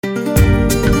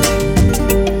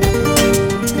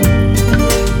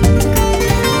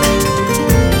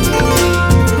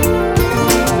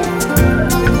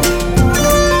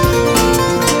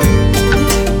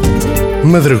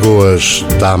Madragoas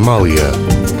da Amália,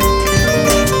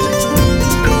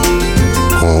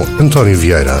 com António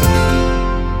Vieira.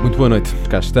 Muito boa noite,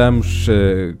 cá estamos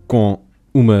com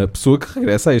uma pessoa que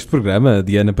regressa a este programa, a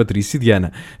Diana Patrício.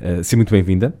 Diana, seja muito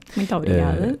bem-vinda. Muito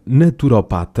obrigada.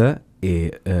 Naturopata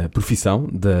é a profissão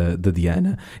da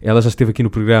Diana. Ela já esteve aqui no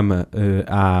programa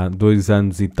há 2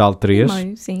 anos e tal, 3.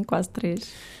 Sim, quase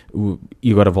 3.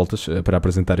 E agora voltas para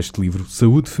apresentar este livro,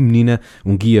 Saúde Feminina,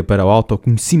 um guia para o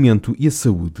autoconhecimento e a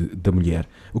saúde da mulher.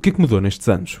 O que é que mudou nestes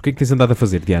anos? O que é que tens andado a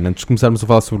fazer, Diana? Antes de começarmos a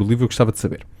falar sobre o livro, eu gostava de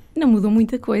saber. Não mudou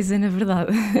muita coisa, na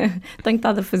verdade. Tenho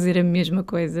estado a fazer a mesma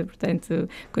coisa, portanto,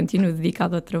 continuo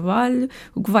dedicado ao trabalho.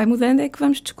 O que vai mudando é que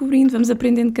vamos descobrindo, vamos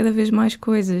aprendendo cada vez mais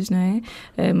coisas, não é?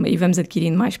 E vamos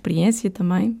adquirindo mais experiência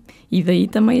também. E daí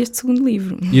também este segundo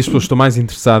livro. E as pessoas estão mais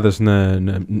interessadas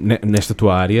nesta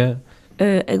tua área?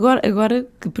 Agora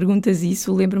que perguntas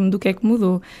isso, lembro-me do que é que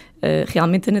mudou.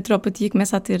 Realmente a naturopatia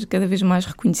começa a ter cada vez mais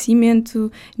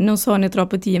reconhecimento, não só a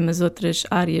naturopatia, mas outras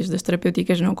áreas das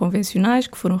terapêuticas não convencionais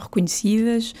que foram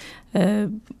reconhecidas.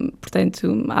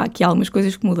 Portanto, há aqui algumas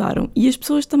coisas que mudaram. E as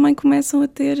pessoas também começam a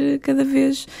ter cada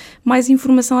vez mais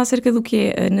informação acerca do que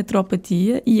é a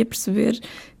naturopatia e a perceber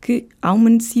que há uma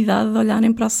necessidade de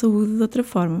olharem para a saúde de outra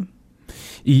forma.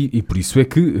 E por isso é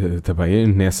que também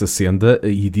nessa senda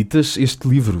editas este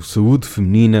livro, Saúde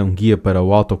Feminina, um guia para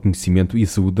o autoconhecimento e a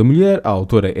saúde da mulher. A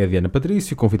autora é Diana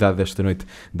Patrício, convidada desta noite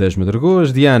das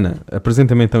Madragoas. Diana,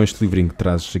 apresenta-me então este livrinho que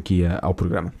trazes aqui ao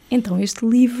programa. Então, este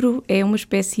livro é uma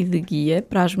espécie de guia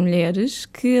para as mulheres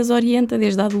que as orienta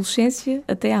desde a adolescência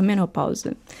até à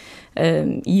menopausa.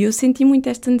 E eu senti muito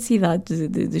esta necessidade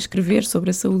de escrever sobre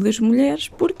a saúde das mulheres,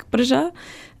 porque, para já,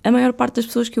 a maior parte das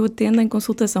pessoas que eu atendo em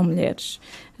consulta são mulheres.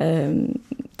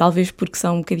 Talvez porque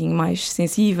são um bocadinho mais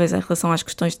sensíveis em relação às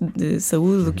questões de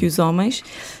saúde do que os homens.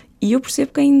 E eu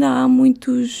percebo que ainda há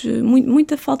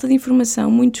muita falta de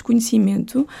informação, muito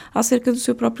desconhecimento acerca do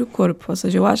seu próprio corpo. Ou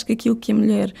seja, eu acho que aquilo que a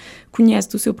mulher conhece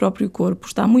do seu próprio corpo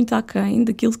está muito aquém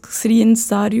daquilo que seria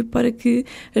necessário para que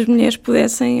as mulheres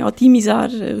pudessem otimizar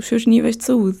os seus níveis de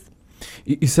saúde.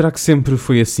 E será que sempre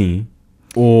foi assim?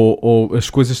 Ou as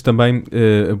coisas também,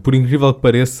 por incrível que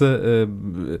pareça,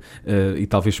 e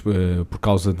talvez por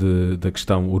causa da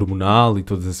questão hormonal e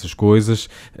todas essas coisas,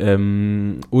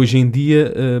 hoje em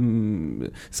dia,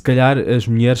 se calhar as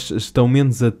mulheres estão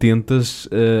menos atentas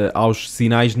aos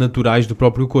sinais naturais do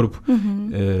próprio corpo,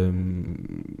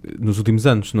 nos últimos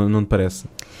anos, não te parece?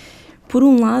 Por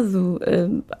um lado,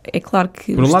 é claro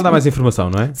que... Por um lado há mais informação,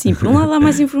 não é? Sim, por um lado há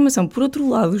mais informação. Por outro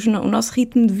lado, o nosso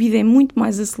ritmo de vida é muito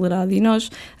mais acelerado e nós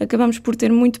acabamos por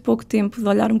ter muito pouco tempo de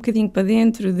olhar um bocadinho para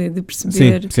dentro, de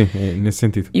perceber... Sim, é nesse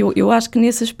sentido. Eu acho que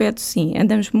nesse aspecto, sim,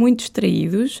 andamos muito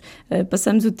distraídos,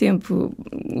 passamos o tempo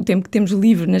que temos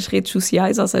livre nas redes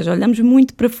sociais, ou seja, olhamos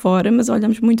muito para fora, mas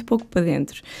olhamos muito pouco para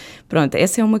dentro. Pronto,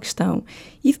 essa é uma questão.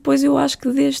 E depois eu acho que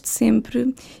desde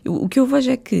sempre, o que eu vejo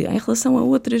é que em relação a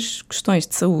outras questões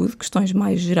de saúde, questões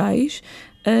mais gerais,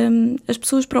 as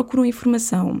pessoas procuram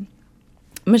informação.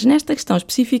 Mas nesta questão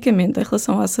especificamente em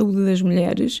relação à saúde das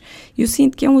mulheres, eu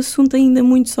sinto que é um assunto ainda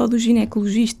muito só do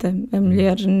ginecologista. A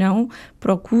mulher não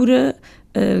procura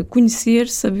conhecer,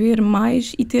 saber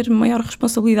mais e ter maior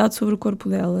responsabilidade sobre o corpo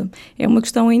dela. É uma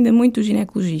questão ainda muito do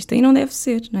ginecologista e não deve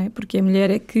ser, não é? Porque a mulher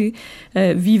é que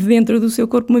vive dentro do seu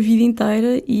corpo uma vida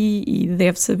inteira e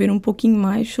deve saber um pouquinho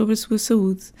mais sobre a sua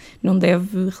saúde. Não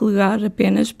deve relegar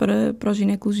apenas para o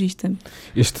ginecologista.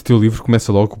 Este teu livro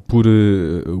começa logo por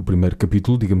o primeiro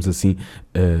capítulo, digamos assim,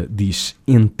 diz: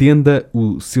 entenda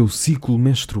o seu ciclo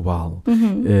menstrual.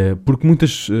 Porque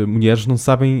muitas mulheres não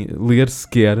sabem ler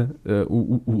sequer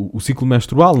o ciclo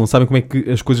menstrual, não sabem como é que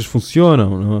as coisas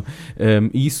funcionam,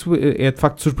 e isso é de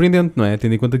facto surpreendente, não é?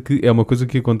 Tendo em conta que é uma coisa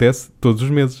que acontece todos os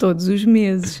meses. Todos os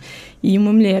meses. E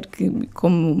uma mulher que,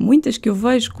 como muitas que eu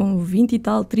vejo com 20 e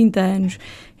tal, 30 anos,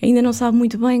 ainda não sabe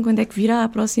muito bem quando é que virá a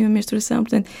próxima menstruação.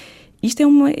 Portanto, isto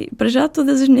para já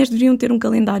todas as mulheres deveriam ter um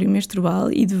calendário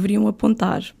menstrual e deveriam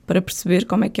apontar para perceber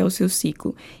como é que é o seu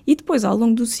ciclo. E depois, ao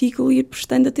longo do ciclo, ir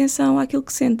prestando atenção àquilo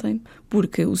que sentem.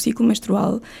 Porque o ciclo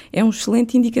menstrual é um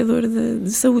excelente indicador de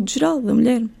saúde geral da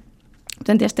mulher.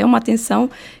 Portanto, esta é uma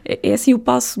atenção, é assim o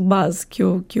passo base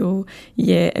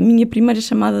e é a minha primeira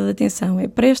chamada de atenção, é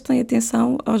prestem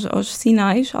atenção aos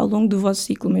sinais ao longo do vosso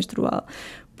ciclo menstrual.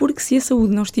 Porque se a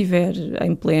saúde não estiver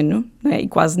em pleno, não é? E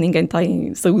quase ninguém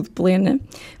tem saúde plena,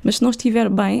 mas se não estiver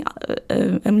bem,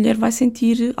 a mulher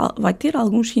vai ter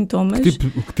alguns sintomas. Que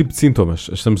tipo de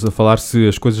sintomas? Estamos a falar se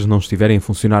as coisas não estiverem a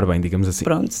funcionar bem, digamos assim.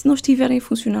 Pronto, se não estiverem a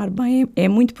funcionar bem, é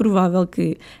muito provável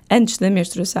que antes da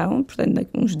menstruação, portanto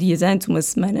uns dias antes, uma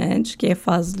semana antes, que é a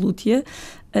fase lútea,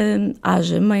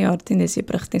 haja maior tendência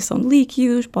para retenção de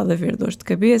líquidos, pode haver dores de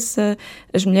cabeça,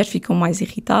 as mulheres ficam mais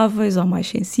irritáveis ou mais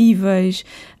sensíveis,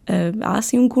 há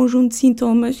assim um conjunto de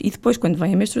sintomas e depois quando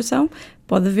vem a menstruação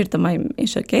pode haver também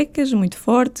enxaquecas muito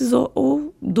fortes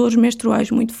ou dores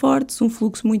menstruais muito fortes, um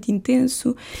fluxo muito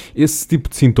intenso. Esse tipo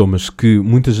de sintomas que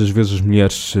muitas das vezes as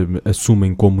mulheres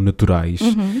assumem como naturais.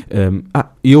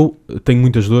 Eu tenho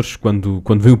muitas dores quando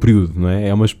vem o período, não é?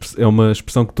 É uma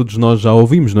expressão que todos nós já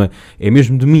ouvimos, não é? É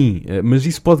mesmo de mim, mas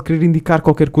isso pode querer indicar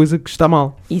qualquer coisa que está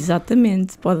mal.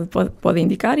 Exatamente, pode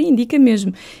indicar e indica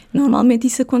mesmo. Normalmente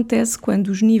isso acontece quando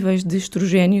os níveis de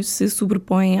estrogênio se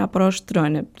sobrepõem à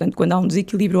progesterona, portanto quando há um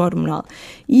desequilíbrio hormonal.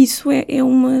 E isso é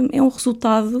um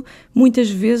resultado, muitas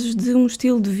vezes, de um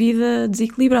estilo de vida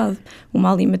desequilibrado.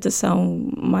 Uma alimentação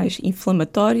mais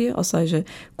inflamatória, ou seja,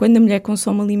 quando a mulher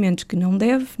consome alimentos que não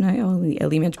deve, não é?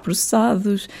 Alimentos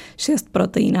processados, excesso de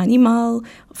proteína animal,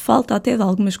 falta até de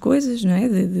algumas coisas, não é?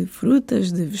 De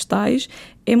frutas, de vegetais,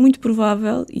 é muito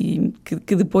provável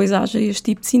que depois haja este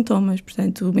tipo de sintomas.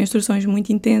 Portanto, menstruações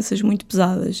muito intensas, muito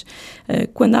pesadas.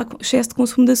 Quando há excesso de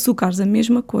consumo de açúcares, a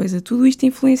mesma coisa. Tudo isto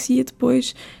influencia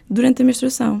depois durante a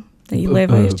menstruação. E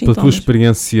leva a estes sintomas. Pela tua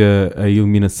experiência, a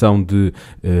eliminação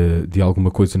de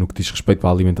alguma coisa no que diz respeito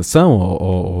à alimentação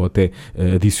ou até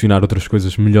adicionar outras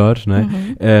coisas melhores, não é?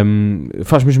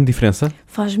 Faz mesmo diferença?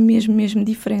 Faz mesmo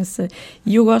diferença.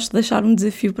 E eu gosto de deixar um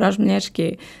desafio para as mulheres que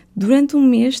é, durante um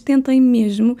mês, tentem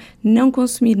mesmo não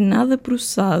consumir nada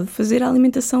processado, fazer a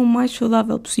alimentação o mais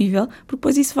saudável possível, porque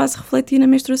depois isso vai se refletir na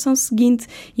menstruação seguinte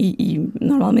e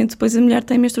normalmente depois a mulher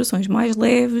tem menstruações mais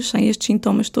leves, sem estes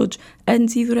sintomas todos,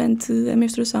 antes e durante a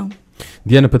menstruação.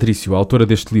 Diana Patrício, autora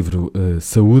deste livro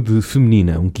Saúde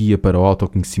Feminina, um guia para o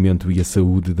autoconhecimento e a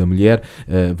saúde da mulher.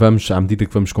 À medida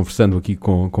que vamos conversando aqui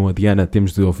com a Diana,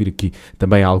 temos de ouvir aqui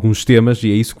também alguns temas e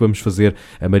é isso que vamos fazer.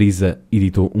 A Marisa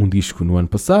editou um disco no ano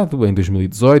passado, em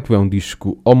 2018, é um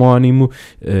disco homónimo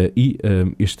e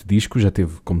este disco já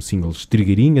teve como singles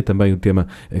Trigueirinha, também o tema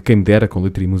Quem Me Dera, com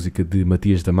letra e música de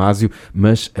Matias Damasio,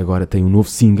 mas agora tem um novo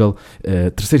single,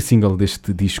 terceiro single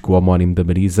deste disco homónimo da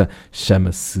Marisa,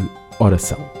 chama-se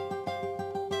Oração.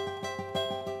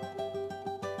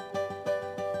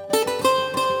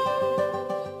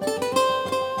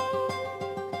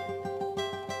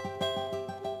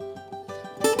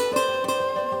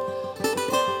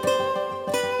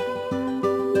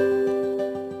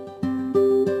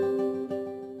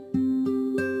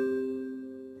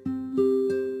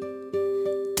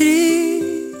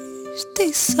 Triste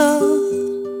e só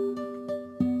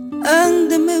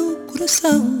anda meu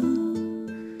coração,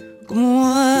 como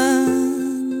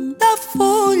anda a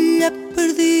folha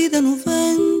perdida no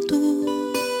vento.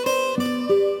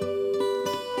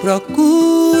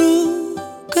 Procuro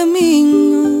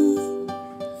caminho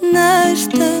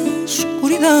nesta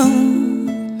escuridão,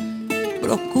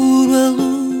 procuro a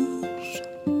luz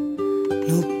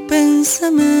no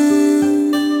pensamento.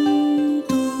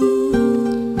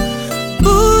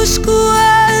 Busco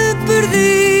a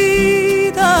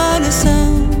perdida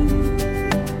oração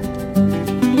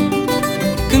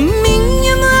que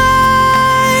minha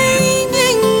mãe me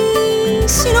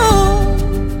ensinou.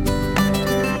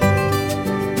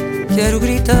 Quero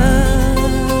gritar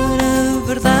a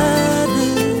verdade,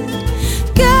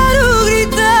 quero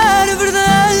gritar a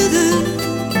verdade,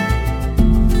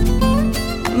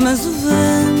 mas o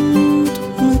vento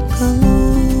me calou.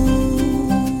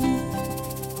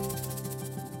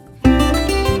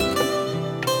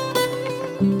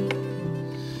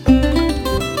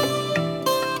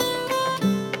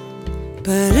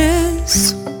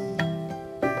 Pareço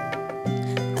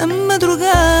a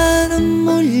madrugada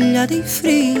molhada e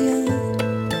fria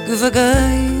que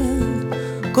vagueia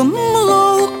como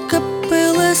louca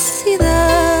pela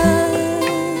cidade.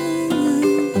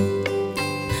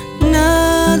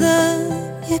 Nada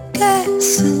me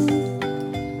aquece,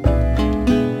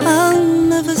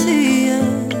 alma vazia,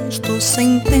 estou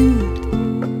sem tempo,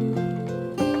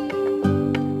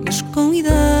 mas com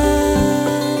idade.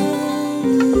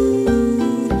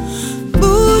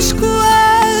 Busco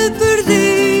a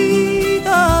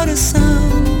perdida oração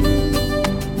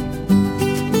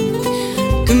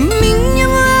que minha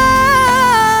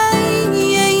mãe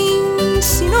me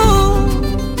ensinou.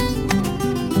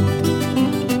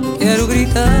 Quero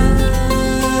gritar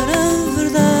a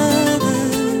verdade,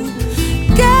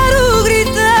 quero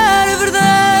gritar a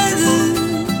verdade,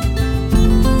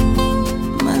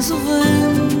 mas o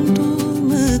vento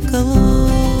me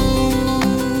calou.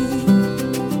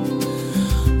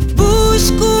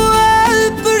 Busco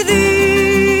a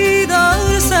perdida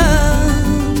oração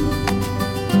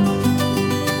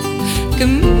que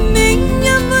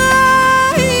minha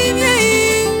mãe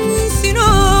me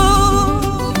ensinou.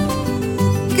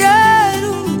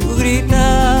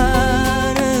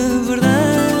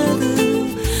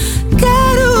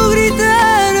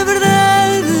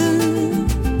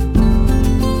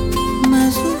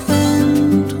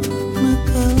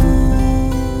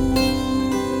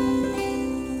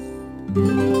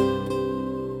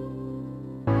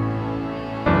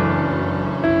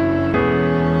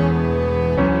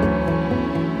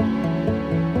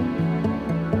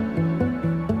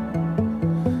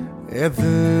 É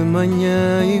de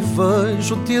manhã e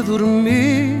vejo-te a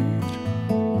dormir.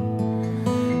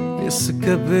 Esse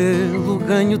cabelo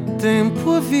ganho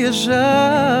tempo a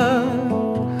viajar.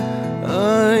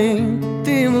 Em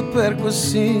ti me perco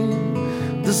assim,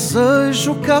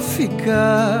 desejo cá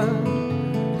ficar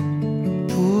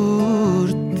por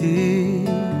ti.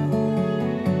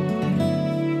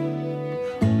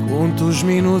 Conto os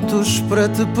minutos para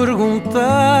te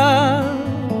perguntar.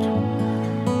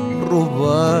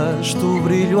 Roubaste o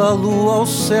brilho à lua, ao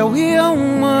céu e ao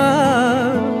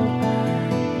mar.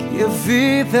 Que a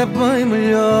vida é bem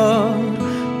melhor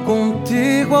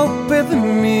contigo ao pé de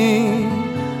mim.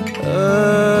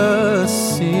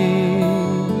 Assim.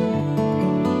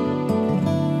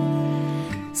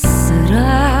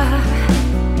 Será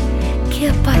que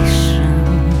é paixão?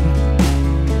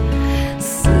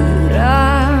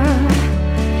 Será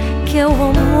que é o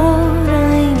amor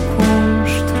em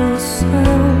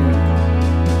construção?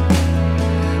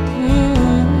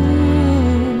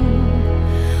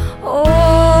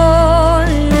 Olha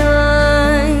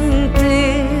em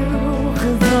teu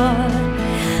redor,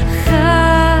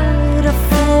 rara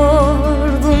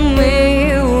flor do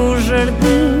meu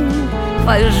jardim.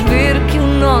 Vais ver que o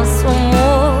nosso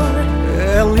amor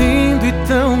é lindo e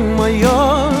tão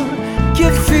maior, que a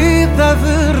vida há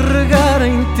de regar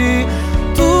em ti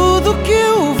tudo que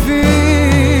eu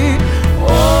vi.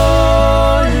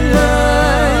 Olha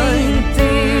em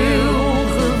teu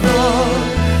redor,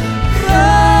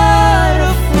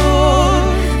 rara flor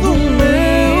do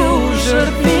meu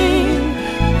jardim.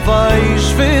 Vais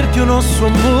ver que o nosso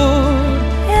amor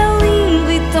é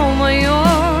lindo e tão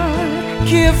maior,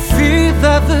 que a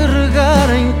vida há de regar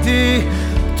em ti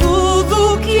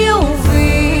tudo que eu vi.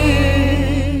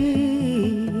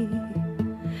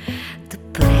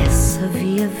 depressa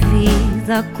vi a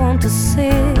vida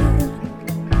acontecer,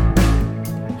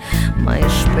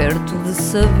 mais perto de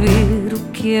saber o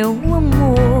que é o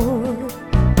amor.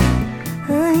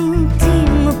 Em ti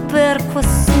me perco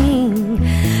assim,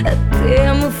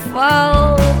 até me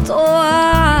falta o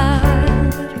ar.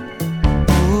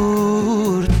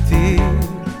 Por ti.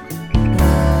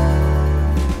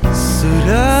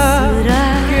 Será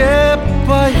que é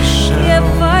paixão? Que é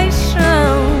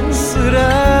paixão?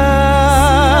 Será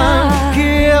que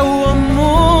é o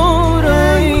amor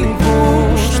em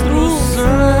construção?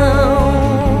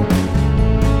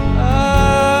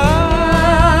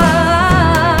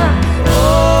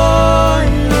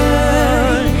 Olha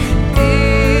em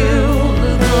teu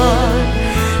redor,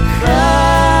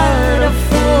 rara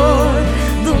flor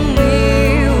do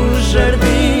meu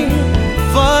jardim.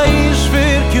 Vais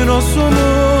ver que o nosso amor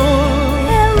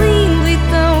é lindo e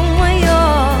tão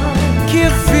maior, que a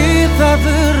vida há de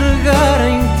regar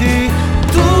em ti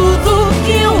tudo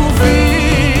que eu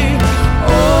vi.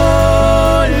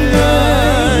 Olha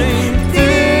em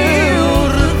teu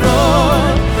redor,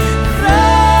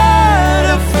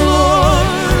 rara flor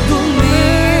do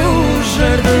meu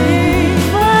jardim.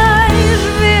 vais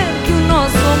ver que o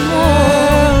nosso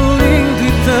amor É lindo e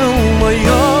tão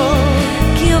maior,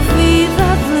 que a vida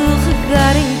há de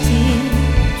regar em ti.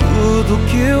 tudo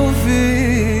que eu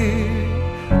vi.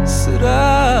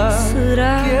 Será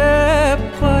Será que é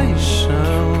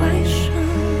paixão?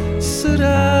 paixão?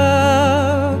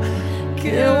 Será que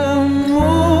é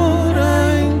amor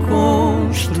em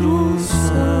construção?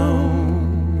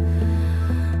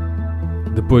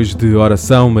 Depois de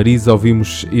Oração, Marisa,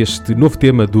 ouvimos este novo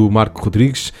tema do Marco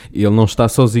Rodrigues. Ele não está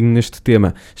sozinho neste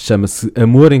tema, chama-se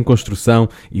Amor em Construção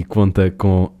e conta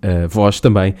com a voz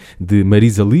também de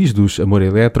Marisa Liz, dos Amor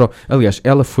Eletro. Aliás,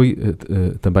 ela foi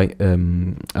também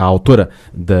a autora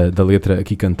da letra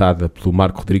aqui cantada pelo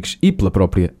Marco Rodrigues e pela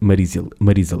própria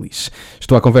Marisa Liz.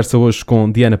 Estou à conversa hoje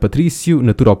com Diana Patrício,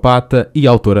 naturopata e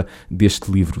autora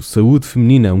deste livro, Saúde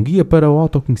Feminina, um guia para o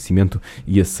autoconhecimento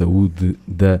e a saúde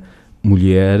da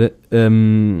mulher.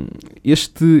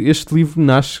 Este livro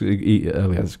nasce, e,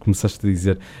 aliás, começaste a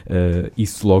dizer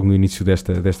isso logo no início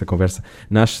desta conversa,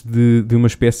 nasce de uma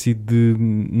espécie de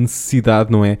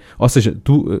necessidade, não é? Ou seja,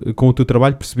 tu, com o teu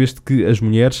trabalho, percebeste que as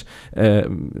mulheres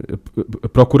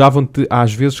procuravam-te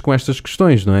às vezes com estas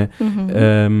questões, não é?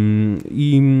 Uhum.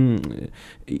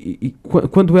 E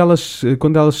quando elas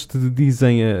te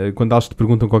dizem, quando elas te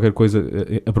perguntam qualquer coisa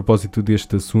a propósito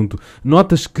deste assunto,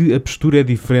 notas que a postura é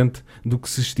diferente do que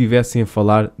se estivessem a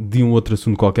falar de um outro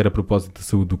assunto qualquer a propósito da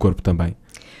saúde do corpo também?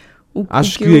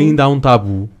 Acho que ainda há um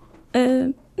tabu.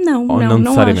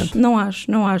 Não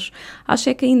acho. Acho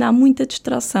é que ainda há muita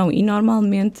distração e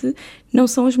normalmente não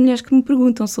são as mulheres que me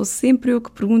perguntam, sou sempre eu que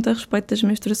pergunto a respeito das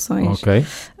menstruações. Ok.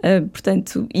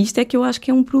 Portanto, isto é que eu acho que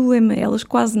é um problema, elas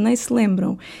quase nem se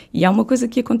lembram. E há uma coisa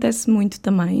que acontece muito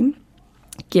também,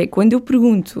 que é quando eu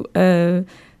pergunto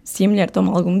se a mulher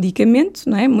toma algum medicamento,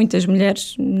 não é? Muitas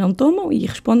mulheres não tomam e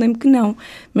respondem-me que não.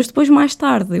 Mas depois, mais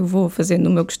tarde, eu vou fazendo o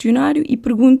meu questionário e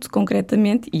pergunto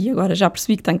concretamente, e agora já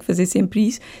percebi que tenho que fazer sempre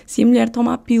isso, se a mulher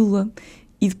toma a pílula.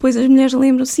 E depois as mulheres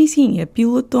lembram, sim, a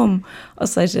pílula tomo. Ou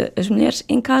seja, as mulheres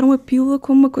encaram a pílula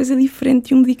como uma coisa diferente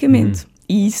de um medicamento.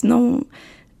 E isso não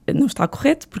está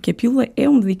correto, porque a pílula é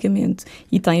um medicamento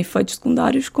e tem efeitos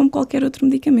secundários como qualquer outro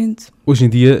medicamento. Hoje em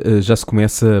dia já se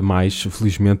começa mais,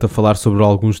 felizmente, a falar sobre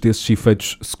alguns desses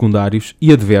efeitos secundários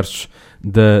e adversos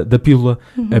da pílula.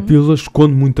 A pílula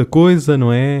esconde muita coisa,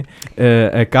 não é?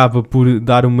 Acaba por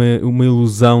dar uma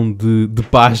ilusão de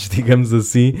paz, digamos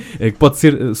assim, que pode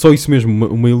ser só isso mesmo,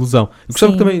 uma ilusão.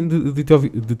 Gostava também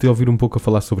de te ouvir um pouco a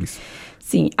falar sobre isso.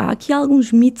 Sim, há aqui alguns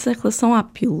mitos em relação à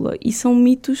pílula e são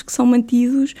mitos que são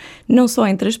mantidos não só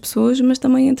entre as pessoas, mas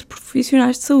também entre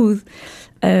profissionais de saúde.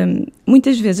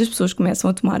 Muitas vezes as pessoas começam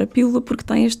a tomar a pílula porque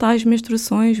têm as tais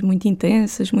menstruações muito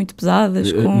intensas, muito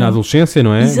pesadas. Na adolescência,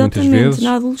 não é? Exatamente, muitas vezes.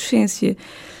 Na adolescência.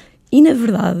 E, na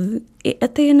verdade,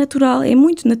 até é natural, é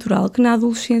muito natural que na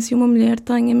adolescência uma mulher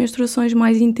tenha menstruações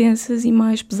mais intensas e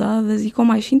mais pesadas e com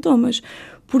mais sintomas,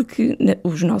 porque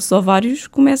os nossos ovários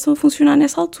começam a funcionar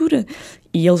nessa altura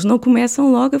e eles não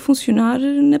começam logo a funcionar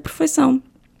na perfeição.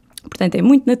 Portanto, é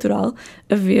muito natural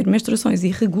haver menstruações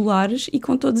irregulares e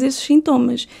com todos esses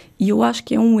sintomas. E eu acho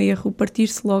que é um erro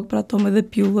partir-se logo para a toma da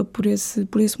pílula por esse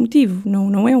motivo.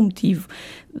 Não é um motivo.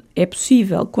 É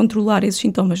possível controlar esses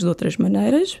sintomas de outras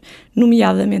maneiras,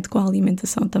 nomeadamente com a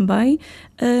alimentação também,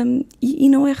 e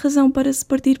não é razão para se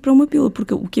partir para uma pílula,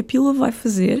 porque o que a pílula vai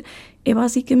fazer é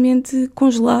basicamente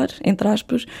congelar, entre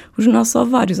aspas, os nossos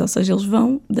ovários, ou seja, eles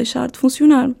vão deixar de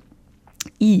funcionar.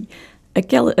 E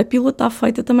a pílula está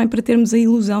feita também para termos a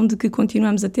ilusão de que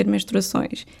continuamos a ter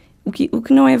menstruações, o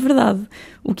que não é verdade.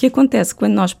 O que acontece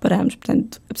quando nós paramos,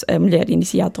 portanto, a mulher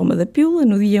inicia a toma da pílula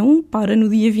no dia 1, para no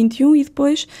dia 21 e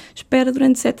depois espera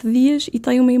durante 7 dias e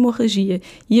tem uma hemorragia.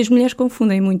 E as mulheres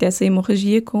confundem muito essa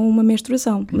hemorragia com uma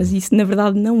menstruação, mas isso na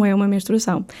verdade não é uma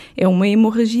menstruação. É uma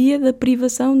hemorragia da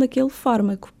privação daquele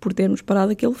fármaco. Por termos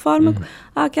parado aquele fármaco,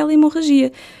 há aquela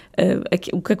hemorragia.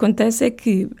 O que acontece é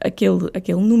que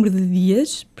aquele número de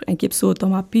dias em que a pessoa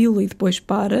toma a pílula e depois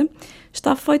para,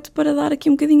 está feito para dar aqui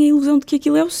um bocadinho a ilusão de que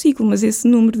aquilo é o ciclo, mas esse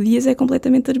número de dias é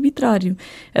completamente arbitrário.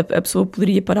 A pessoa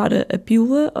poderia parar a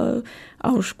pílula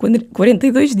aos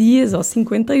 42 dias, ou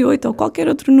 58, ou qualquer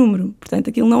outro número. Portanto,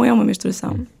 aquilo não é uma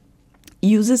menstruação.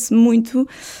 E usa-se muito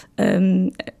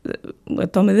a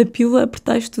toma da pílula a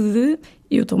pretexto de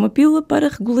eu tomo a pílula para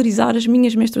regularizar as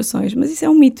minhas menstruações, mas isso é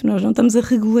um mito, nós não estamos a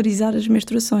regularizar as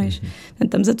menstruações. Portanto,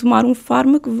 estamos a tomar um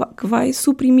fármaco que vai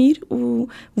suprimir o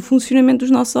funcionamento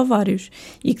dos nossos ovários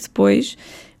e que depois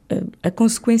a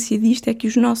consequência disto é que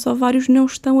os nossos ovários não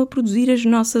estão a produzir as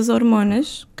nossas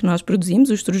hormonas que nós produzimos,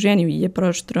 o estrogênio e a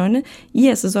progesterona, e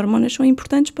essas hormonas são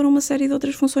importantes para uma série de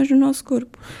outras funções no nosso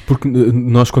corpo. Porque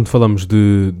nós, quando falamos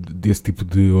desse tipo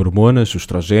de hormonas, o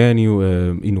estrogênio,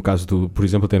 e no caso, por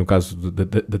exemplo, até no caso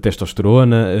da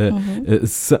testosterona,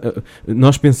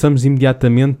 nós pensamos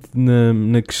imediatamente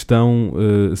na questão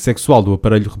sexual do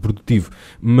aparelho reprodutivo,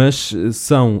 mas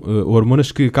são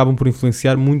hormonas que acabam por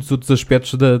influenciar muitos outros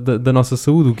aspectos da nossa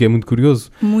saúde, o que é muito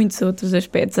curioso. Muitos outros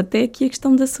aspectos, até aqui a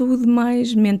questão da saúde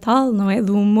mais mental, não é?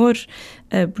 Do humor.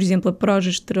 Por exemplo, a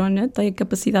progesterona tem a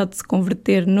capacidade de se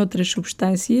converter noutras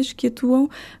substâncias que atuam,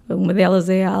 uma delas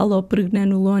é a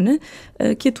alopregnanolona,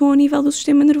 que atuam ao nível do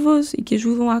sistema nervoso e que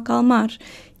ajudam a acalmar.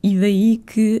 E daí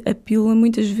que a pílula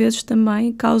muitas vezes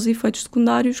também causa efeitos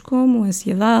secundários como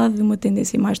ansiedade, uma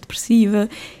tendência mais depressiva,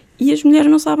 e as mulheres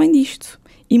não sabem disto.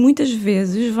 E muitas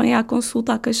vezes vêm à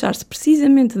consulta a queixar-se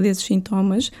precisamente desses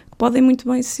sintomas, que podem muito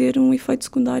bem ser um efeito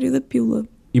secundário da pílula.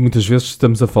 E muitas vezes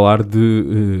estamos a falar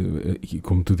e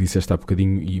como tu disseste há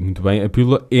bocadinho, e muito bem, a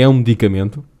pílula é um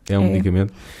medicamento.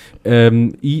 Medicamento.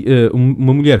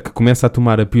 Uma mulher que começa a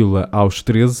tomar a pílula aos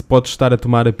 13 pode estar a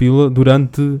tomar a pílula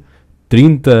durante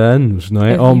 30 anos, não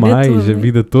é? Ou mais, a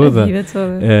vida toda.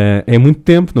 É muito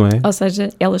tempo, não é? Ou seja,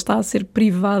 ela está a ser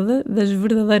privada das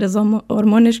verdadeiras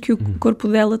hormonas que o corpo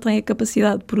dela tem a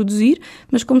capacidade de produzir,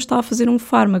 mas como está a fazer um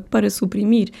fármaco para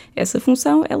suprimir essa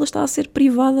função, ela está a ser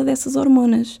privada dessas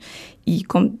hormonas. E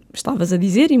como estavas a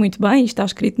dizer, e muito bem, está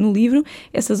escrito no livro,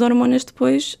 essas hormonas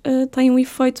depois têm um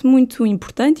efeito muito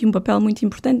importante e um papel muito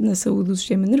importante na saúde do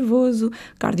sistema nervoso,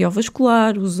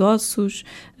 cardiovascular, os ossos,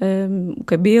 o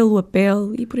cabelo, a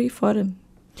pele e por aí fora.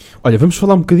 Olha, vamos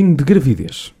falar um bocadinho de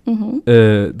gravidez.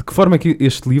 De que forma é que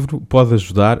este livro pode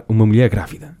ajudar uma mulher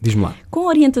grávida? Diz-me lá. Com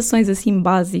orientações assim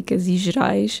básicas e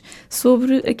gerais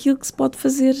sobre aquilo que se pode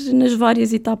fazer nas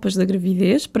várias etapas da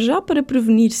gravidez, para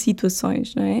prevenir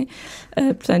situações, não é?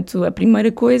 Portanto, a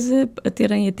primeira coisa a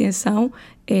terem atenção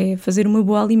é fazer uma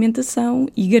boa alimentação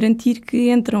e garantir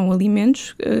que entram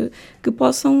alimentos que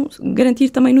possam garantir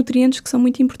também nutrientes que são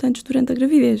muito importantes durante a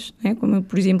gravidez, não é? Como,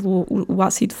 por exemplo, o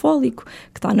ácido fólico,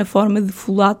 que está na forma de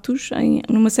folatos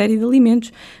numa série de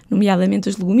alimentos, nomeadamente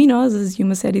as leguminosas e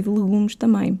uma série de legumes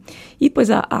também. E depois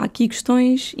há aqui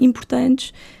questões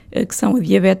importantes, que são a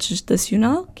diabetes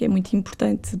gestacional, que é muito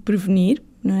importante prevenir,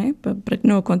 não é? Para que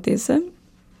não aconteça.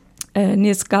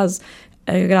 Nesse caso,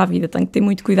 a grávida tem que ter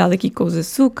muito cuidado aqui com os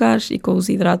açúcares e com os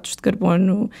hidratos de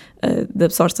carbono de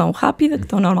absorção rápida, que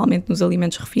estão normalmente nos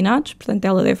alimentos refinados. Portanto,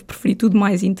 ela deve preferir tudo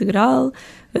mais integral,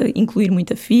 incluir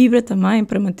muita fibra também,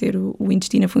 para manter o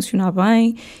intestino a funcionar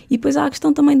bem. E depois há a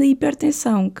questão também da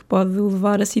hipertensão, que pode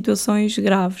levar a situações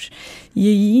graves. E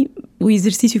aí o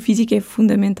exercício físico é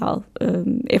fundamental.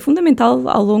 É fundamental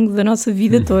ao longo da nossa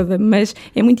vida toda, mas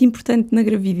é muito importante na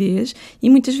gravidez e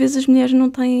muitas vezes as mulheres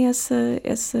não têm essa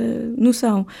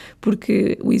noção,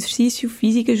 porque o exercício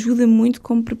físico ajuda muito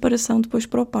como preparação depois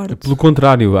para o parto. Pelo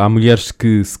contrário, há mulheres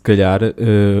que se calhar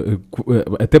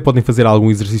até podem fazer algum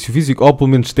exercício físico, ou pelo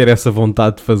menos ter essa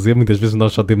vontade de fazer. Muitas vezes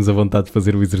nós só temos a vontade de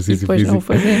fazer o exercício físico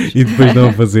e depois não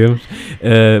o fazemos.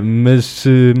 Mas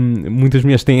muitas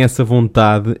mulheres têm essa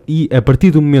vontade e a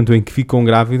partir do momento em que ficam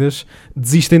grávidas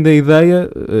desistem da ideia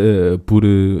por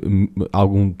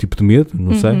algum tipo de medo,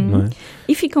 não sei, não é?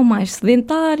 E ficam mais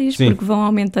sedentárias, sim, porque vão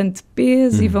aumentando de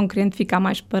peso e vão querendo ficar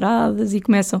mais paradas e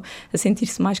começam a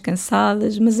sentir-se mais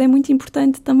cansadas, mas é muito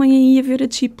importante também aí haver a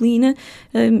disciplina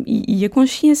e a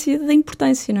consciência da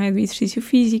importância, não é, do exercício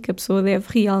físico. A pessoa deve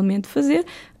realmente fazer,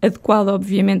 adequado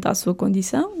obviamente à sua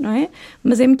condição, não é?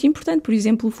 Mas é muito importante, por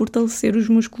exemplo, fortalecer os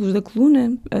músculos da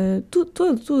coluna,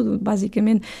 tudo,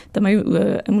 basicamente, também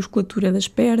a musculatura das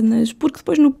pernas, porque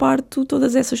depois no parto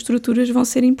todas essas estruturas vão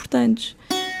ser importantes.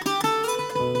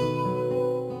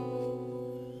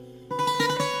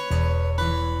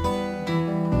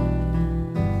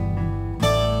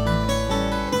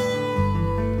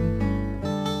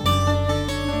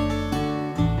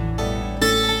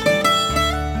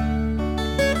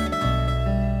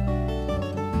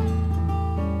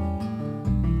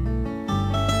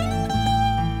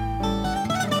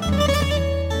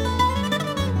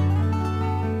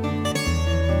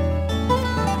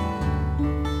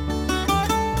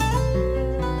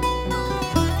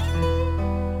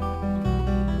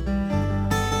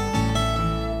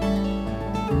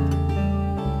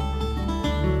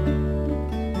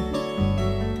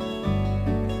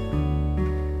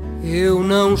 Eu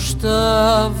não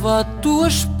estava à tua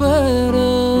espera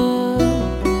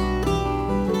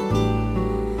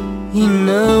e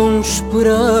não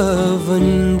esperava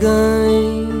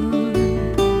ninguém,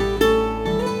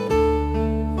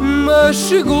 mas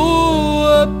chegou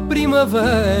a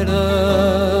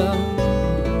primavera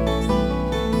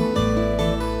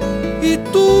e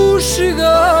tu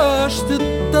chegaste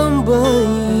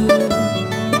também.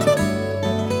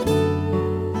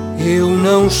 Eu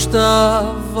não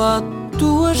estava à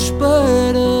tua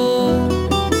espera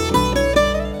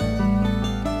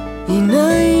e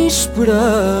nem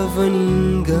esperava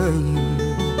ninguém.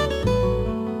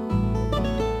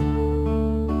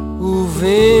 O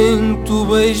vento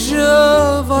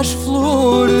beijava as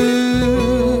flores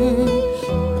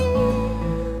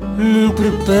num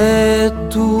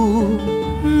perpétuo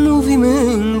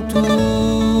movimento,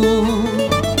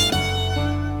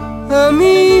 a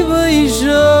me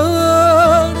beijar-me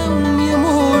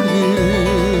amores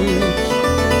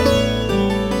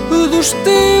dos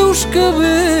teus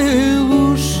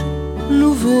cabelos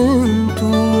no vento.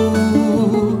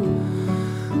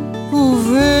 O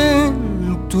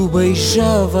vento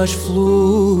beijava as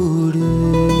flores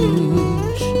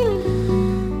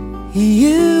e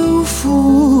eu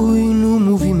fui no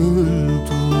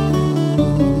movimento.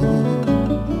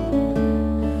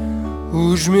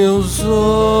 Os meus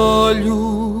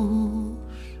olhos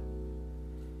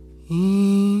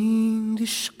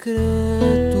indiscretos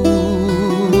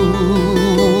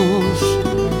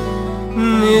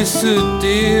nesse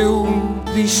teu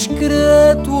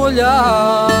discreto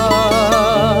olhar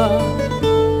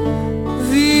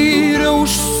viram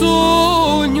os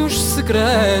sonhos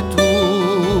secretos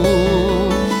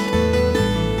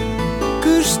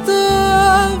que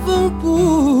estavam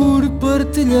por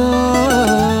partilhar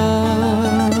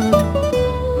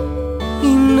e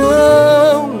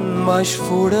não mais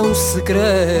foram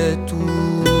secretos.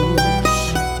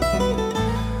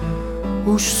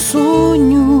 os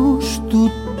sonhos do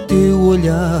teu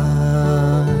olhar.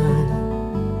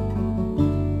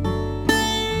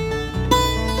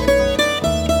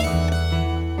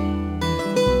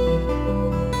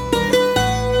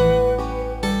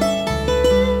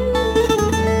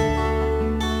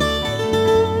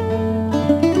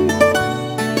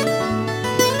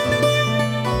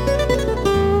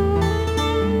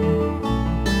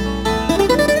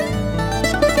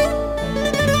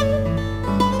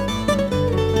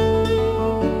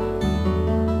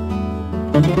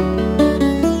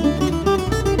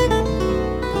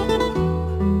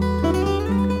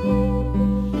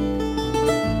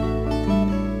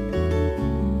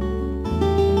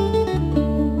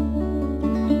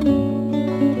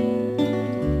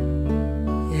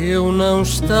 Eu não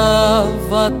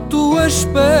estava à tua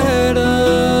espera,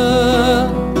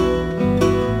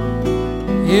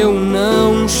 eu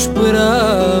não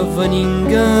esperava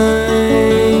ninguém,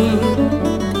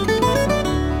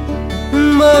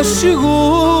 mas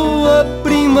chegou a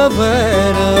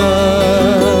primavera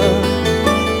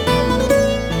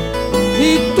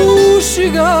e tu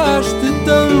chegaste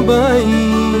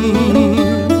também.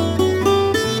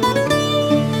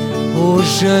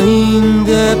 Hoje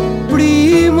ainda é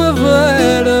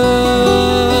primavera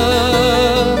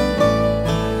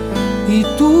e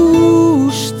tu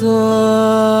estás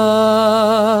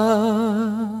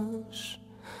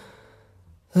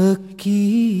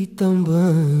aqui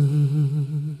também.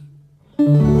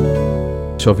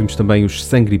 Já ouvimos também os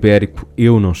Sangue Ibérico,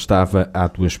 Eu Não Estava à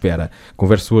Tua Espera.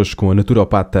 Converso hoje com a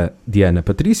naturopata Diana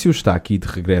Patrício, está aqui de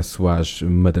regresso às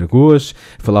Madragoas.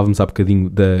 Falávamos há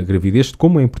bocadinho da gravidez, de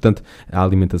como é importante a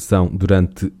alimentação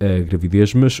durante a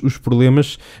gravidez, mas os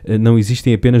problemas não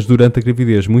existem apenas durante a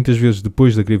gravidez. Muitas vezes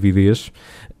depois da gravidez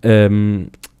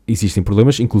existem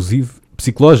problemas, inclusive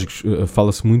psicológicos.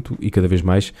 Fala-se muito e cada vez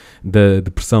mais da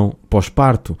depressão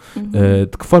pós-parto.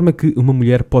 De que forma é que uma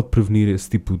mulher pode prevenir esse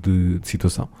tipo de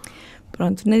situação?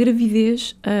 Pronto, na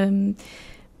gravidez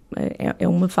é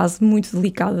uma fase muito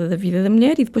delicada da vida da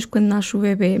mulher, e depois quando nasce o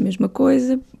bebê é a mesma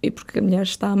coisa, porque a mulher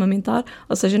está a amamentar,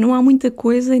 ou seja, não há muita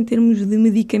coisa em termos de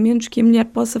medicamentos que a mulher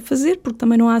possa fazer, porque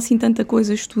também não há assim tanta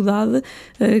coisa estudada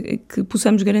que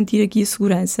possamos garantir aqui a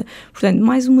segurança. Portanto,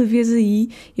 mais uma vez aí,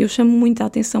 eu chamo muito a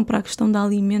atenção para a questão da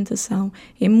alimentação,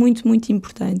 é muito, muito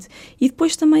importante. E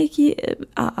depois também aqui,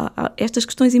 há estas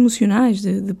questões emocionais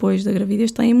depois da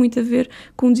gravidez têm muito a ver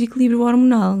com o desequilíbrio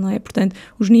hormonal, não é? Portanto,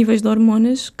 os níveis de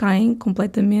hormonas caem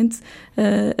completamente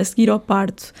a seguir ao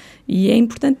parto. E é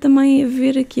importante também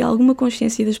haver aqui alguma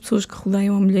consciência das pessoas que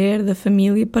rodeiam a mulher, da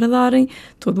família, para darem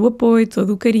todo o apoio,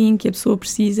 todo o carinho que a pessoa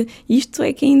precisa. Isto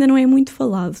é que ainda não é muito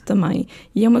falado também.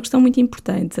 E é uma questão muito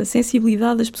importante, a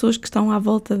sensibilidade das pessoas que estão à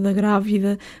volta da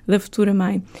grávida, da futura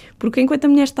mãe. Porque enquanto a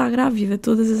mulher está grávida,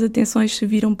 todas as atenções se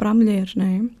viram para a mulher, não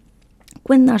é?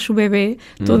 Quando nasce o bebê,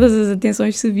 todas as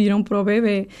atenções se viram para o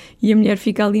bebê e a mulher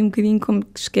fica ali um bocadinho como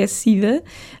esquecida,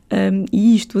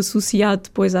 e isto associado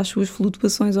depois às suas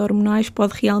flutuações hormonais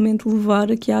pode realmente levar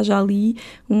a que haja ali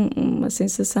uma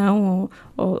sensação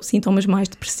ou sintomas mais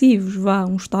depressivos,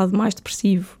 um estado mais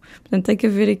depressivo. Portanto, tem que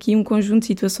haver aqui um conjunto de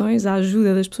situações, a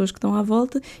ajuda das pessoas que estão à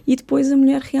volta e depois a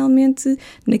mulher realmente,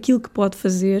 naquilo que pode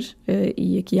fazer,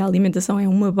 e aqui a alimentação é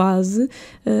uma base,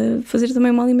 fazer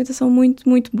também uma alimentação muito,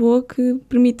 muito boa que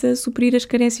permita suprir as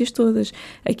carências todas.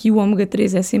 Aqui o ômega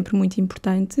 3 é sempre muito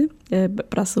importante,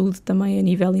 para a saúde também a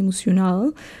nível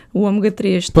emocional. O ômega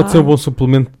 3 Pode ser um bom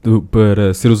suplemento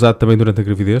para ser usado também durante a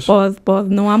gravidez? Pode.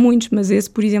 Não há muitos, mas esse,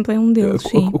 por exemplo, é um deles,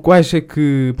 sim. Quais é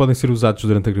que podem ser usados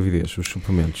durante a gravidez, os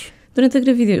suplementos? Durante a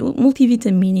gravidez,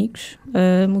 multivitamínicos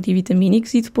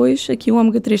e depois aqui o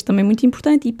ômega 3 também é muito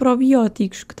importante, e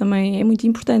probióticos, que também é muito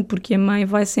importante, porque a mãe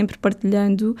vai sempre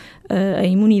partilhando a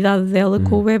imunidade dela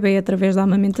com o bebê através da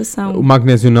amamentação. O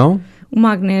magnésio não? O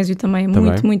magnésio também é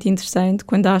muito, muito interessante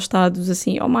quando há estados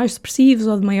assim, ou mais depressivos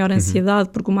ou de maior ansiedade,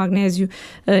 porque o magnésio,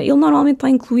 ele normalmente está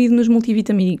incluído nos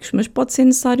multivitamínicos, mas pode ser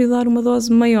necessário dar uma dose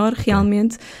maior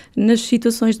realmente nas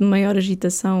situações de maior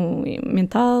agitação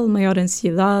mental, maior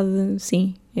ansiedade,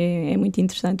 sim. É muito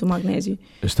interessante o magnésio.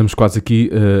 Estamos quase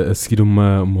aqui a seguir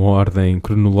uma ordem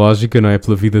cronológica, não é?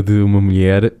 Pela vida de uma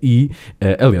mulher e,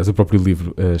 aliás, o próprio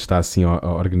livro está assim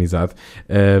organizado.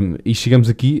 E chegamos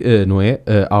aqui, não é?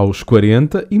 Aos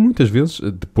 40 e muitas vezes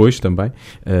depois também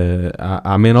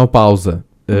à menopausa.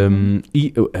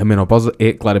 E a menopausa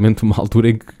é claramente uma altura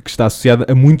em que está associada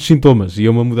a muitos sintomas e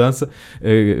a uma mudança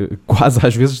quase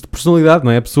às vezes de personalidade,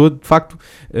 não é? A pessoa, de facto,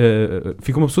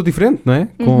 fica uma pessoa diferente, não é?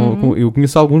 Eu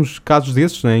conheço alguns casos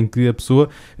desses, não é? Em que a pessoa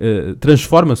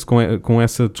transforma-se com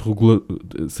essa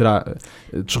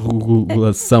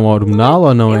desregulação hormonal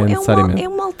ou não é necessariamente? É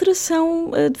uma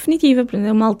alteração definitiva,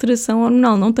 é uma alteração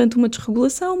hormonal, não tanto uma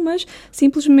desregulação, mas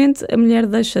simplesmente a mulher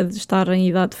deixa de estar em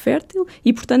idade fértil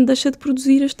e, portanto, deixa de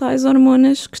produzir as tais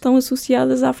hormonas que estão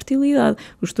associadas à fertilidade,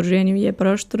 o estrogênio e a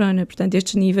progesterona. Portanto,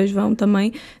 estes níveis vão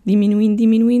também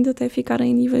diminuindo até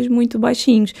ficarem em níveis muito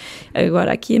baixinhos.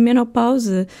 Agora, aqui a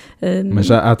menopausa...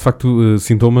 Mas há de facto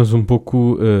sintomas um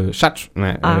pouco chatos, não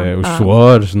é? Os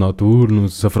suores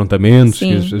noturnos, os afrontamentos,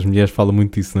 que as mulheres falam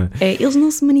muito disso, não é? Eles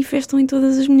não se manifestam em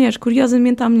todas as mulheres.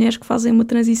 Curiosamente, há mulheres que fazem uma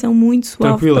transição muito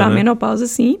suave tranquila, para a não é? menopausa,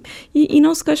 sim, e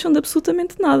não se queixam de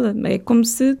absolutamente nada. É como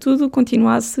se tudo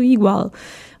continuasse igual.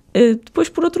 Depois,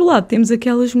 por outro lado, temos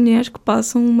aquelas mulheres que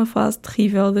passam uma fase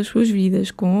terrível das suas vidas,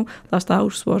 lá está,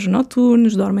 os suores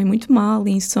noturnos, dormem muito mal,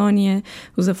 insónia,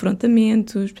 os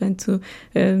afrontamentos, portanto...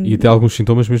 E até alguns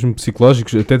sintomas mesmo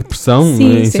psicológicos, até depressão,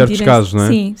 em certos casos, não é?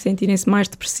 Sim, sentirem-se mais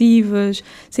depressivas,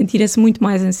 sentirem-se muito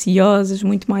mais ansiosas,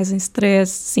 muito mais em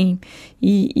stress, sim.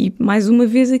 E mais uma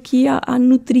vez aqui há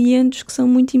nutrientes que são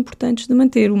muito importantes de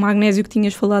manter. O magnésio que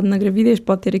tinhas falado na gravidez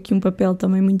pode ter aqui um papel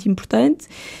também muito importante.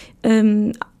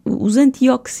 Os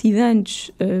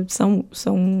antioxidantes são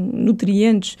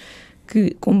nutrientes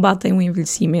que combatem o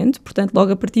envelhecimento, portanto,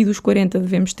 logo a partir dos 40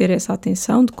 devemos ter essa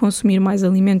atenção de consumir mais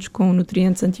alimentos com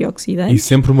nutrientes antioxidantes. E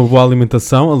sempre uma boa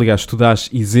alimentação. Aliás, tu dás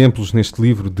exemplos neste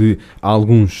livro de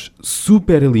alguns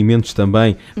super alimentos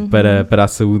também para a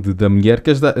saúde da mulher.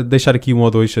 Queres deixar aqui um ou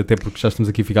dois, até porque já estamos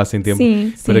aqui a ficar sem tempo,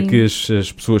 para que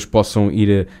as pessoas possam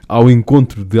ir ao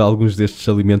encontro de alguns destes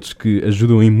alimentos que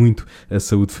ajudam em muito a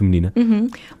saúde feminina?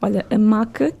 Olha, a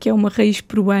maca, que é uma raiz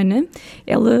peruana,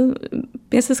 ela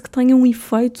pensa-se que tenha um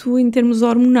efeito em termos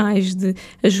hormonais, de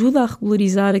ajuda a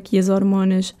regularizar aqui as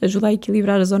hormonas, ajuda a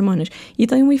equilibrar as hormonas, e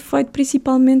tem um efeito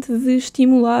principalmente de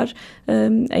estimular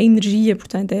a energia,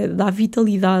 portanto, dá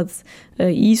vitalidade,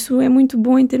 e isso é muito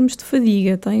bom em termos de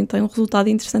fadiga, tem um resultado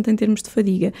interessante em termos de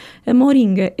fadiga. A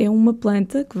moringa é uma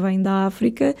planta que vem da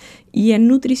África e é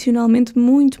nutricionalmente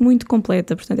muito, muito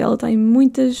completa, portanto, ela tem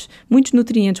muitos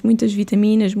nutrientes, muitas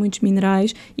vitaminas, muitos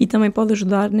minerais, e também pode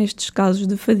ajudar nestes casos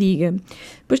de fadiga.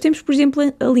 Depois temos, por exemplo,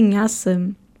 a linhaça.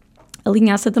 A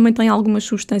linhaça também tem algumas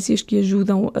substâncias que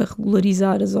ajudam a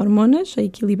regularizar as hormonas, a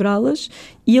equilibrá-las,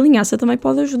 e a linhaça também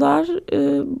pode ajudar,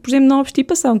 por exemplo, na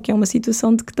obstipação, que é uma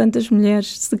situação de que tantas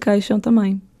mulheres se queixam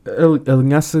também. A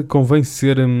linhaça convém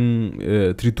ser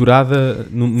triturada,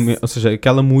 ou seja,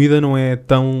 aquela moída não é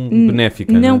tão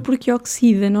benéfica? Não, porque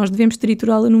oxida, nós devemos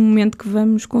triturá-la no momento que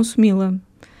vamos consumi-la.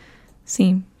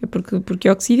 Sim, é porque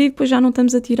oxida e depois já não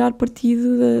estamos a tirar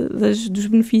partido dos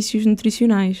benefícios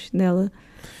nutricionais dela.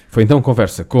 Foi então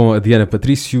conversa com a Diana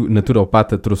Patrício,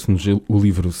 naturopata, trouxe-nos o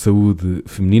livro Saúde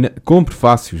Feminina, com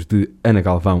prefácios de Ana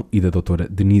Galvão e da doutora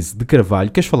Denise de Carvalho.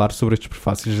 Queres falar sobre estes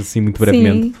prefácios assim muito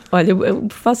brevemente? Sim, olha, o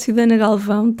prefácio da Ana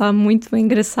Galvão está muito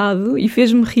engraçado e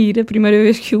fez-me rir a primeira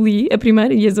vez que o li, a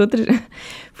primeira e as outras...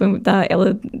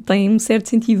 ela tem um certo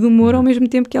sentido de humor, ao mesmo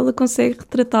tempo que ela consegue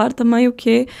retratar também o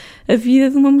que é a vida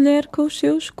de uma mulher com os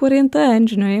seus 40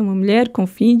 anos, não é? Uma mulher com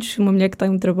filhos, uma mulher que tem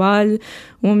um trabalho,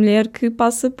 uma mulher que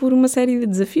passa por uma série de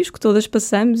desafios que todas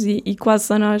passamos e quase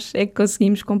só nós é que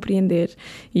conseguimos compreender.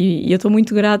 E eu estou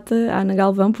muito grata à Ana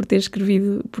Galvão por ter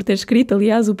escrito,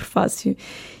 aliás, o prefácio.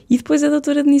 E depois a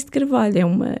doutora Denise de Carvalho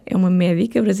é uma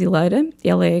médica brasileira,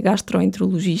 ela é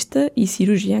gastroenterologista e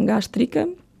cirurgiã gástrica,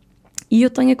 e eu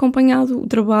tenho acompanhado o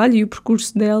trabalho e o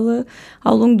percurso dela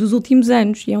ao longo dos últimos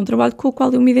anos. E é um trabalho com o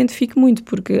qual eu me identifico muito,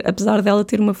 porque apesar dela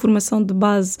ter uma formação de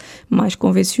base mais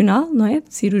convencional, não é?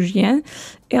 De cirurgiã,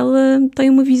 ela tem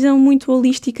uma visão muito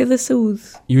holística da saúde.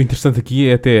 E o interessante aqui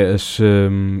é até as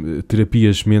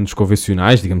terapias menos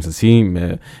convencionais, digamos assim,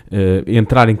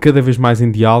 entrarem cada vez mais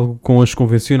em diálogo com as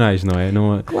convencionais, não é?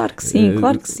 Claro que sim,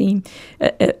 claro que sim.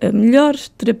 A melhor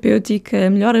terapêutica, a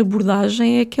melhor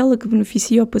abordagem é aquela que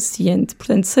beneficia o paciente.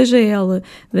 Portanto, seja ela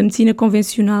da medicina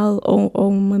convencional ou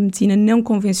uma medicina não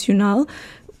convencional,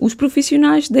 os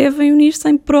profissionais devem unir-se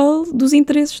em prol dos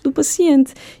interesses do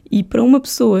paciente. E para uma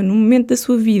pessoa, no momento da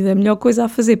sua vida, a melhor coisa a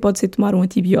fazer pode ser tomar um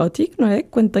antibiótico, não é?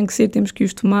 Quando tem que ser, temos que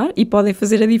os tomar, e podem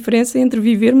fazer a diferença entre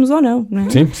vivermos ou não, não é?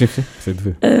 Sim, sem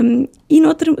dúvida. E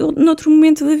noutro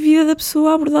momento da vida da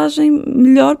pessoa, a abordagem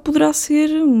melhor poderá ser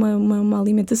uma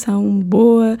alimentação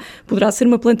boa, poderá ser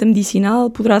uma planta medicinal,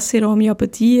 poderá ser a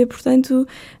homeopatia, portanto,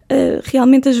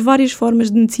 realmente as várias formas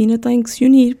de medicina têm que se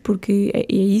unir, porque é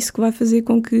isso que vai fazer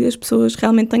com que as pessoas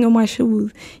realmente tenham mais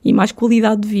saúde e mais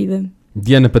qualidade de vida.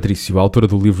 Diana Patrício, autora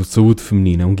do livro Saúde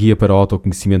Feminina, um guia para o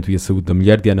autoconhecimento e a saúde da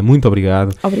mulher. Diana, muito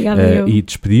obrigado. Obrigada, eu. E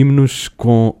despedimos-nos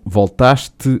com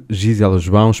Voltaste, Gisela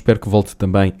João. Espero que volte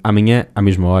também amanhã, à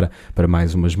mesma hora, para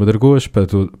mais umas Madragoas. Para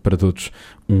todos,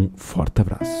 um forte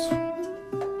abraço.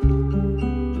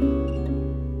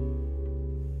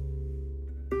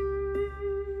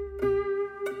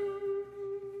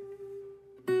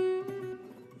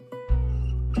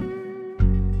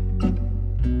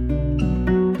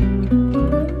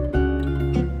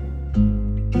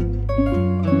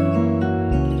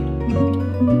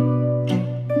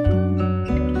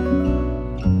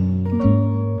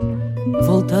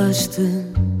 Voltaste,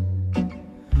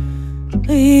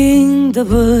 ainda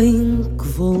bem que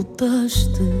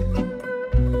voltaste.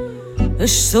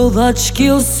 As saudades que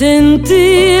eu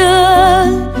sentia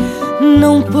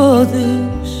não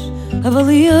podes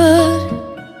avaliar.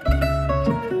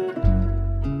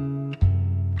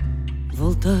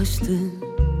 Voltaste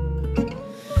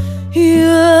e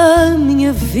a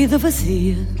minha vida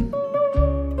vazia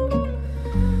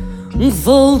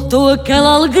voltou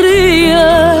aquela alegria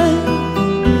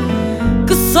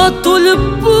que só tu lhe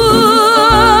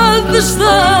podes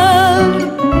dar.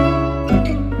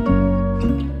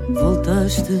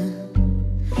 Voltaste,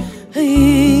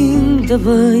 ainda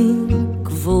bem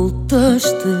que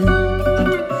voltaste,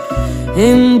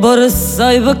 embora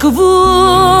saiba que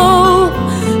vou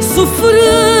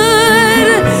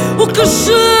sofrer o que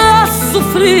já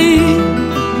sofri.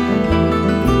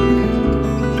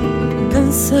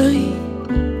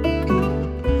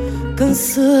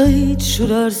 Cansei de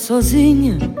chorar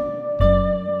sozinha,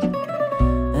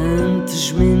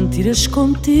 antes mentiras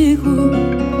contigo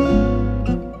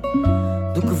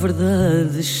do que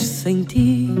verdades sem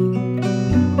ti.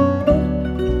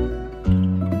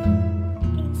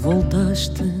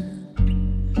 Voltaste,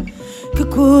 que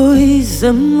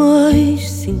coisa mais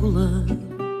singular.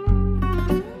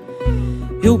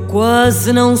 Eu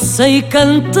quase não sei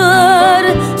cantar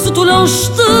se tu não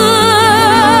estás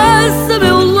a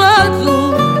meu lado.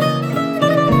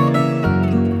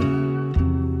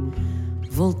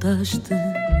 Voltaste,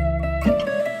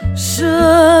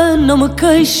 já não me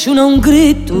queixo, não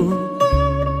grito.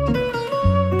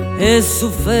 És o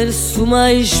verso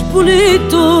mais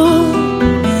bonito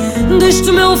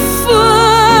deste meu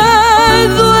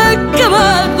fado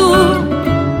acabado.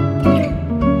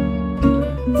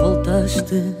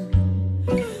 Voltaste,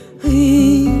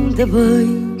 ainda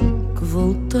bem que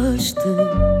voltaste.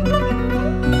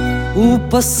 O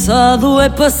passado é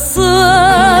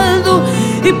passado,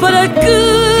 e para que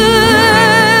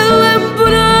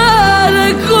lembrar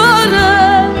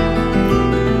agora?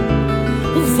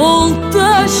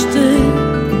 Voltaste,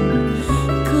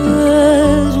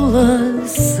 quero lá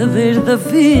saber da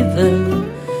vida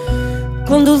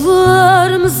quando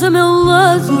dormes a meu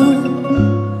lado.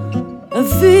 A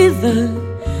vida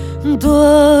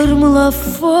dorme lá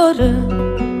fora.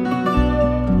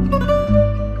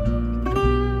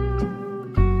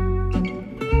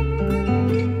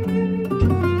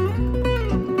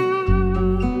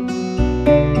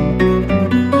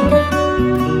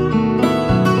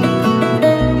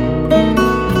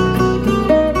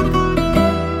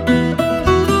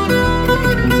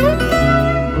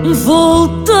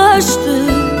 Voltaste,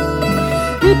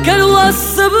 quero lá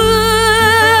saber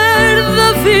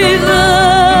da vida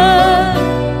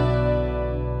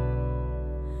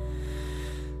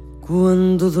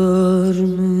quando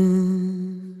dormes,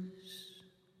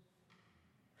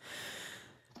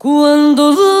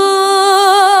 quando dormes.